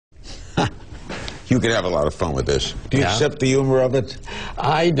You could have a lot of fun with this. Do you accept the humor of it?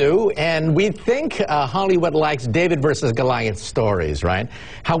 I do, and we think Hollywood likes David versus Goliath stories, right?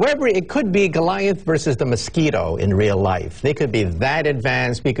 However, it could be Goliath versus the mosquito in real life. They could be that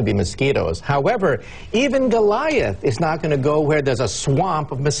advanced, we could be mosquitoes. However, even Goliath is not going to go where there's a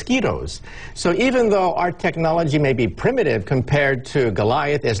swamp of mosquitoes. So even though our technology may be primitive compared to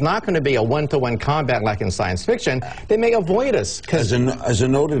Goliath, it's not going to be a one-to-one combat like in science fiction. They may avoid us. As a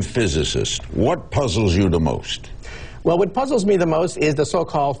noted physicist, what puzzles you the most? Well, what puzzles me the most is the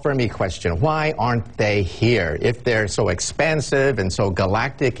so-called Fermi question. Why aren't they here? If they're so expansive and so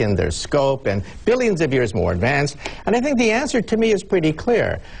galactic in their scope and billions of years more advanced. And I think the answer to me is pretty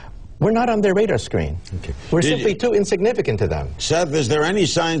clear. We're not on their radar screen. Okay. We're simply too insignificant to them. Seth, is there any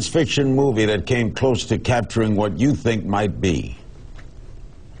science fiction movie that came close to capturing what you think might be?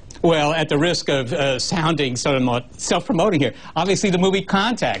 Well, at the risk of sounding sort of self-promoting here, obviously the movie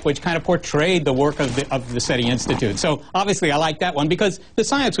Contact, which kind of portrayed the work of the SETI Institute. So obviously I like that one because the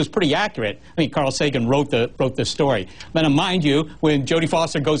science was pretty accurate. I mean, Carl Sagan wrote the story. But mind you, when Jodie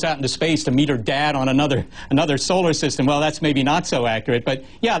Foster goes out into space to meet her dad on another solar system, well, that's maybe not so accurate. But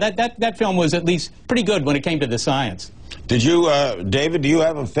yeah, that film was at least pretty good when it came to the science. Did you, David, do you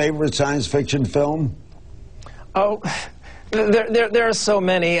have a favorite science fiction film? Oh. There are so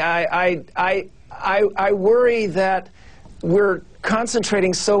many. I worry that we're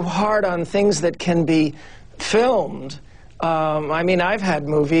concentrating so hard on things that can be filmed. I mean, I've had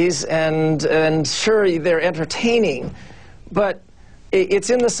movies, and sure, they're entertaining, but it's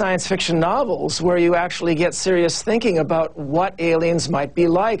in the science fiction novels where you actually get serious thinking about what aliens might be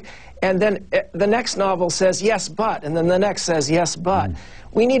like. And then the next novel says, yes, but, and then the next says, yes, but.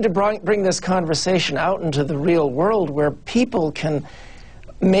 We need to bring this conversation out into the real world where people can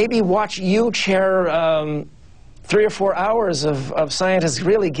maybe watch you chair 3 or 4 hours of scientists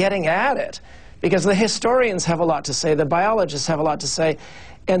really getting at it. Because the historians have a lot to say, the biologists have a lot to say,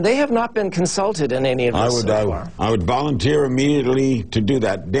 and they have not been consulted in any of this so far. I would volunteer immediately to do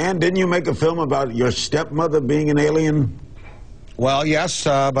that. Dan, didn't you make a film about your stepmother being an alien? Well, yes,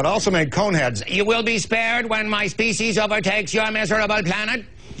 but also made Coneheads. You will be spared when my species overtakes your miserable planet.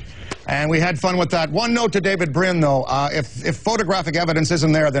 And we had fun with that. One note to David Brin, though. If photographic evidence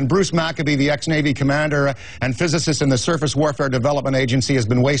isn't there, then Bruce Maccabee, the ex-Navy commander and physicist in the Surface Warfare Development Agency, has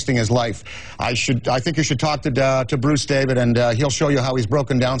been wasting his life. I think you should talk to Bruce, David, and he'll show you how he's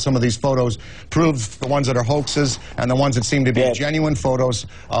broken down some of these photos, proves the ones that are hoaxes and the ones that seem to be genuine photos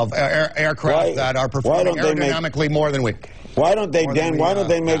of aircraft that are performing aerodynamically more than we. Why don't they, Dan? Why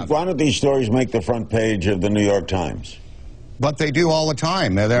don't these stories make the front page of the New York Times? But they do all the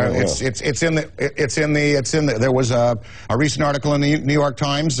time. There was a recent article in the New York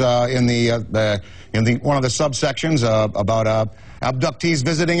Times in one of the subsections about abductees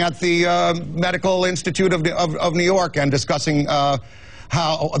visiting at the Medical Institute of New York and discussing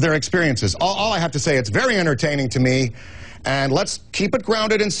how their experiences. All I have to say, it's very entertaining to me. And let's keep it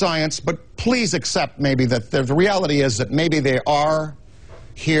grounded in science, but please accept maybe that the reality is that maybe they are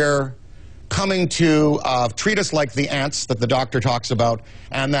here coming to treat us like the ants that the doctor talks about,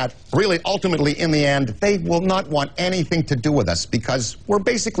 and that really ultimately in the end they will not want anything to do with us because we're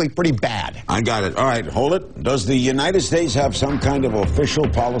basically pretty bad. I got it. All right, hold it. Does the United States have some kind of official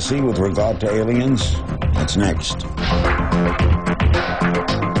policy with regard to aliens? That's next.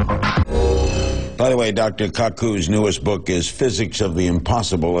 By the way, Dr. Kaku's newest book is Physics of the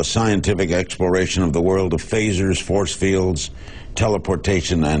Impossible, a scientific exploration of the world of phasers, force fields,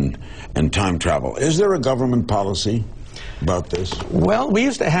 teleportation, and time travel. Is there a government policy about this? Well, we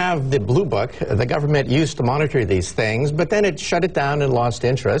used to have the Blue Book. The government used to monitor these things, but then it shut it down and lost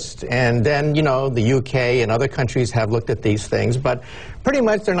interest. And then, you know, the UK and other countries have looked at these things, but pretty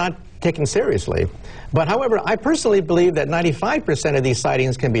much they're not taken seriously. But however, I personally believe that 95% of these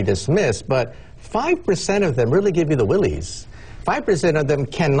sightings can be dismissed, but 5% of them really give you the willies. 5% of them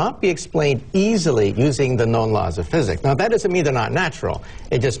cannot be explained easily using the known laws of physics. Now, that doesn't mean they're not natural.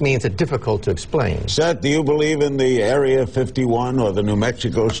 It just means they're difficult to explain. Seth, do you believe in the Area 51 or the New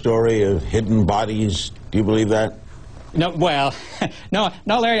Mexico story of hidden bodies? Do you believe that? No, well, no,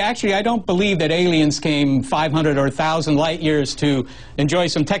 Larry, actually, I don't believe that aliens came 500 or 1,000 light years to enjoy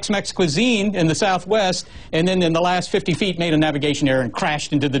some Tex-Mex cuisine in the Southwest, and then in the last 50 feet made a navigation error and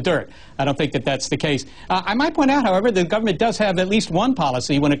crashed into the dirt. I don't think that that's the case. I might point out, however, the government does have at least one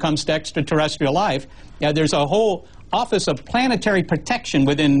policy when it comes to extraterrestrial life. There's a whole Office of Planetary Protection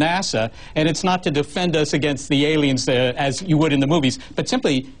within NASA, and it's not to defend us against the aliens as you would in the movies, but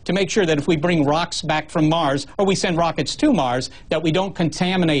simply to make sure that if we bring rocks back from Mars, or we send rockets to Mars, that we don't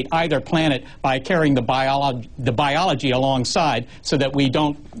contaminate either planet by carrying the biology alongside, so that we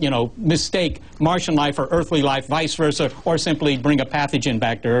don't, mistake Martian life for earthly life, vice versa, or simply bring a pathogen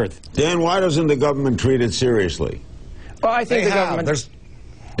back to Earth. Dan, why doesn't the government treat it seriously? Well, I think the government...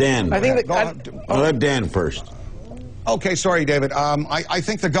 Dan. I think let Dan first. Okay, sorry, David. I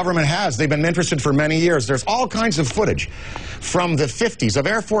think the government has. They've been interested for many years. There's all kinds of footage from the 50s of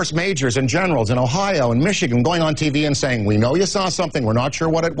Air Force majors and generals in Ohio and Michigan going on TV and saying, we know you saw something, we're not sure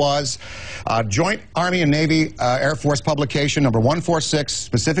what it was. Joint Army and Navy Air Force publication number 146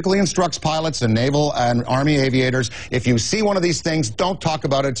 specifically instructs pilots and naval and Army aviators, if you see one of these things, don't talk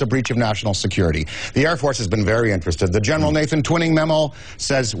about it. It's a breach of national security. The Air Force has been very interested. The General Nathan Twinning memo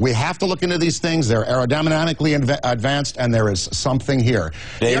says we have to look into these things. They're aerodynamically advanced, and there is something here.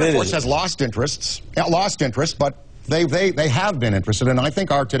 David, the Air Force has lost interest, but they have been interested, and I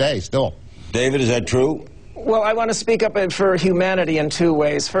think are today still. David, is that true? Well, I want to speak up for humanity in two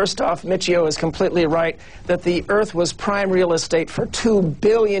ways. First off, Michio is completely right that the Earth was prime real estate for 2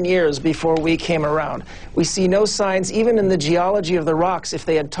 billion years before we came around. We see no signs, even in the geology of the rocks, if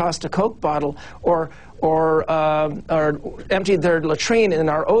they had tossed a Coke bottle or emptied their latrine in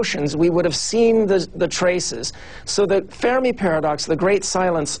our oceans, we would have seen the traces. So the Fermi paradox, the great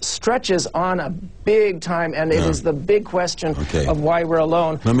silence, stretches on a big time, and it is the big question of why we're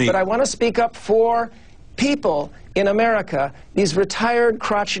alone. But I want to speak up for people in America. These retired,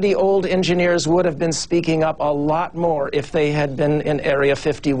 crotchety old engineers would have been speaking up a lot more if they had been in Area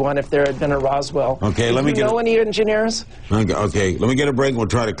 51, if there had been a Roswell. Okay, let me know any engineers? Okay, let me get a break. We'll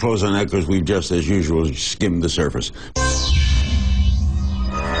try to close on that because we've just, as usual, skimmed the surface.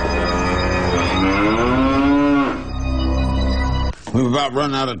 We've about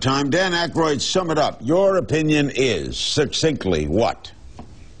run out of time. Dan Aykroyd, sum it up. Your opinion is, succinctly, what?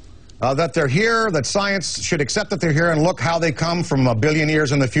 That they're here, that science should accept that they're here and look how they come from a billion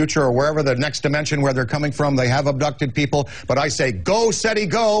years in the future or wherever the next dimension where they're coming from. They have abducted people. But I say, go, SETI,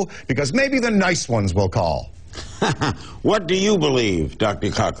 go, because maybe the nice ones will call. What do you believe, Dr.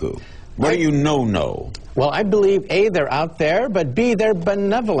 Kaku? What do you know? Well, I believe, A, they're out there, but B, they're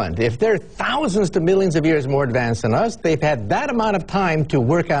benevolent. If they're thousands to millions of years more advanced than us, they've had that amount of time to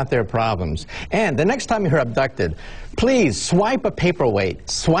work out their problems. And the next time you're abducted, please swipe a paperweight,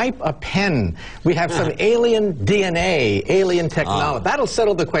 swipe a pen. We have some alien DNA, alien technology. That'll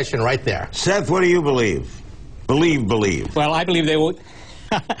settle the question right there. Seth, what do you believe? Believe. Well, I believe they will.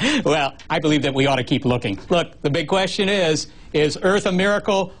 Well, I believe that we ought to keep looking. Look, the big question is Earth a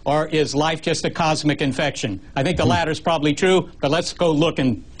miracle or is life just a cosmic infection? I think the latter is probably true, but let's go look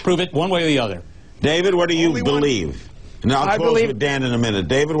and prove it one way or the other. David, what do you believe? Now, I'll close with Dan in a minute.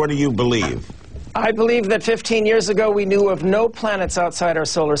 David, what do you believe? I believe that 15 years ago we knew of no planets outside our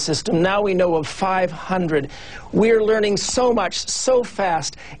solar system. Now we know of 500. We're learning so much, so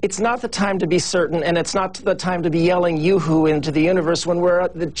fast. It's not the time to be certain, and it's not the time to be yelling yoo-hoo into the universe when we're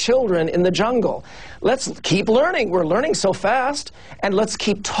the children in the jungle. Let's keep learning. We're learning so fast, and let's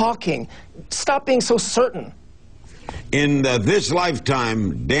keep talking. Stop being so certain. In this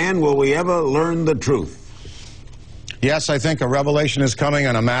lifetime, Dan, will we ever learn the truth? Yes, I think a revelation is coming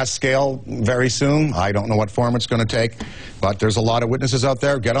on a mass scale very soon. I don't know what form it's going to take, but there's a lot of witnesses out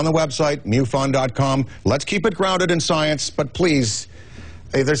there. Get on the website, MUFON.com. Let's keep it grounded in science, but please,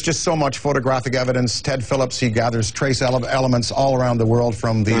 there's just so much photographic evidence. Ted Phillips, he gathers trace elements all around the world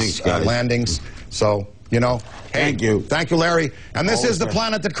from these landings. So, hey, thank you. Thank you, Larry. And this is the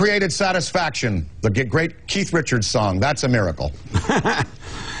planet that created satisfaction, the great Keith Richards song. That's a miracle.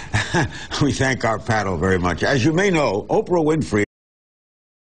 We thank our panel very much. As you may know, Oprah Winfrey